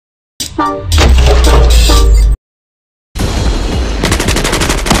Right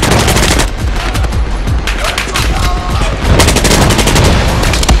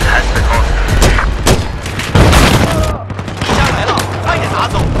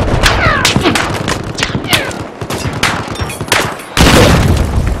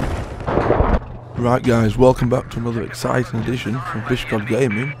guys, welcome back to another exciting edition of Bishgod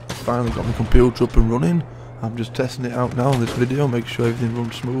Gaming. Finally got my computer up and running. I'm just testing it out now in this video, make sure everything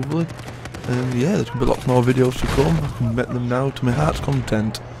runs smoothly. And yeah, there's going to be lots more videos to come. I can make them now to my heart's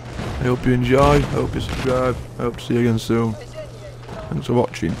content. I hope you enjoy, I hope you subscribe, I hope to see you again soon. Thanks for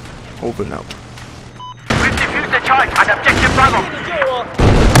watching, over and out. We've defused the charge at objective Bravo.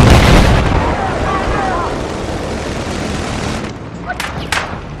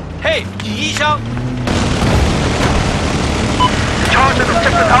 Hey, 你一箱 Charge at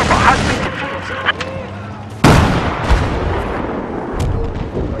objective Alpha has been defused.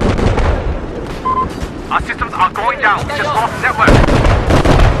 Our systems are going down. We just lost network.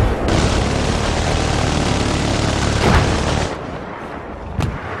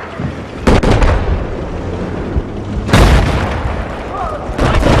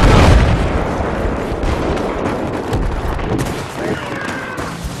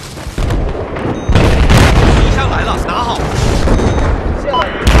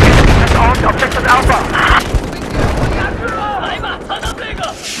 Objective Alpha. 来吧，尝尝这个。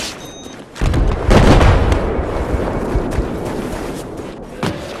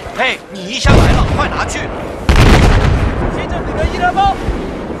嘿，你一箱来了，快拿去。接着你的医疗包。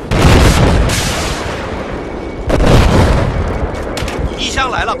你一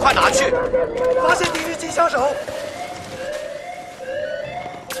箱来了，快拿去。发现敌人机枪手。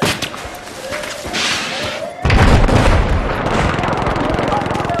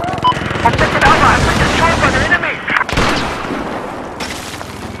 Objective Alpha has been destroyed by the enemy.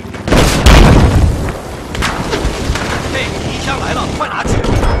 Hey, 敌枪来了，快拿去！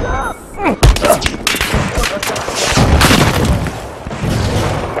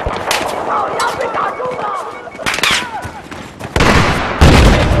老杨被打中了！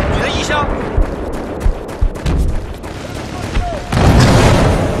你的衣箱。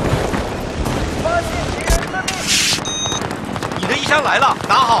发现敌人的命！你的衣箱来了，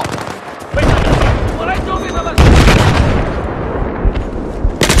拿好。 我来救给他们！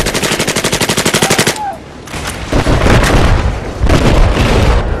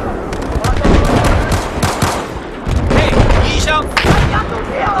嘿，衣箱！大家都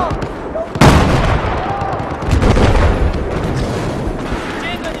掉！接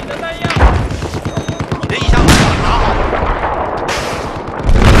着你的弹药！你的衣箱拿好！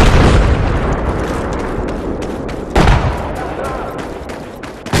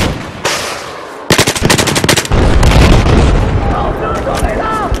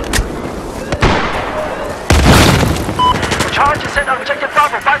 Charge is sent on objective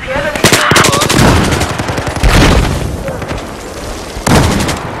Bravo by the enemy.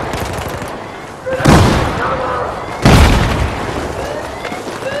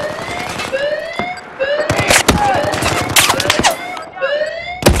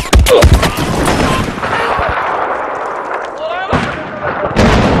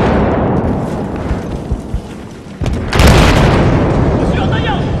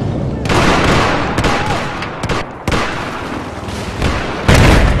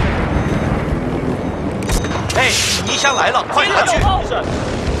 Hey, 你衣箱来了，快拿去！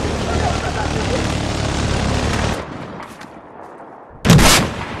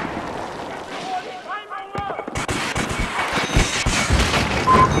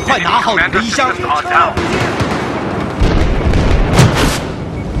快拿好你的衣箱！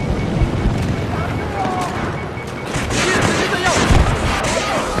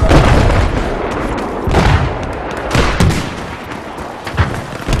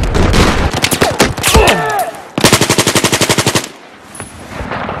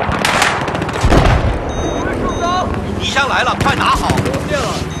衣箱来了，快拿好！见了，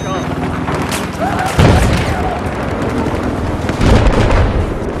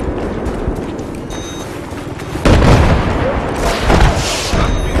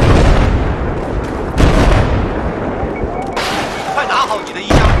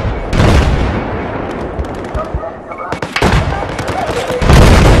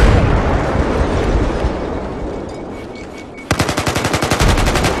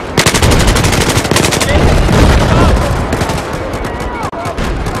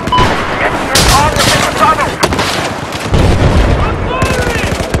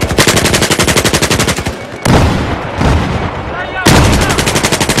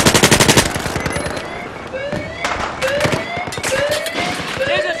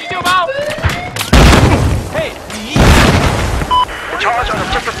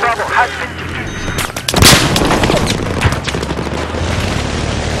 has been defeated.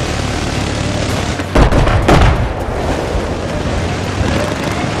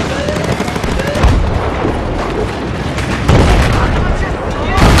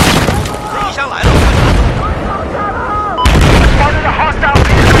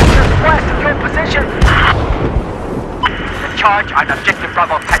 Charge on objective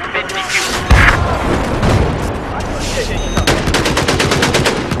Bravo has been defused. 谢谢医生。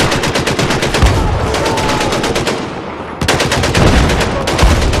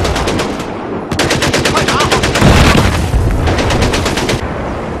快拿好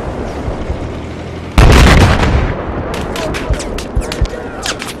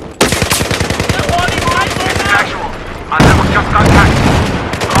！Actual, our level just got hacked.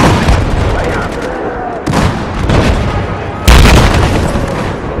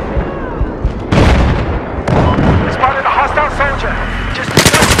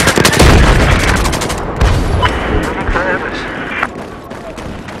 Service.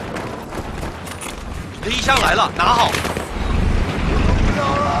 你的衣箱来了，拿好。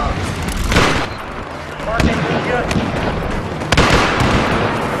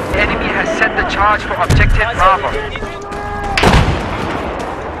The enemy has set the charge for objective Bravo.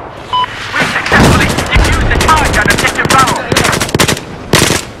 We successfully defused the charge on objective Bravo.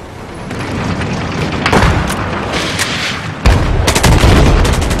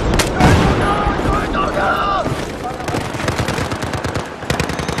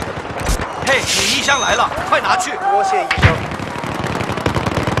 嘿，你衣箱来了，快拿去！多谢医生。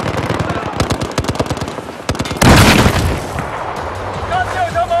干掉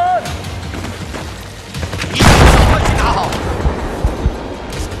他们！衣箱来了，快去拿好。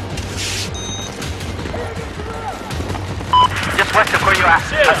Just west of where you're at,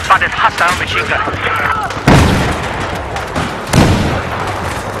 I've spotted hostile machine gun.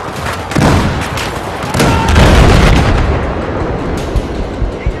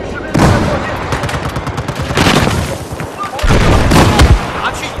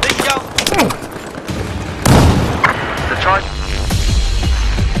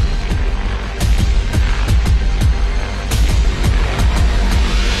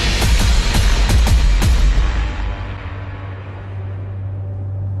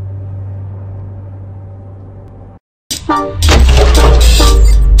 好。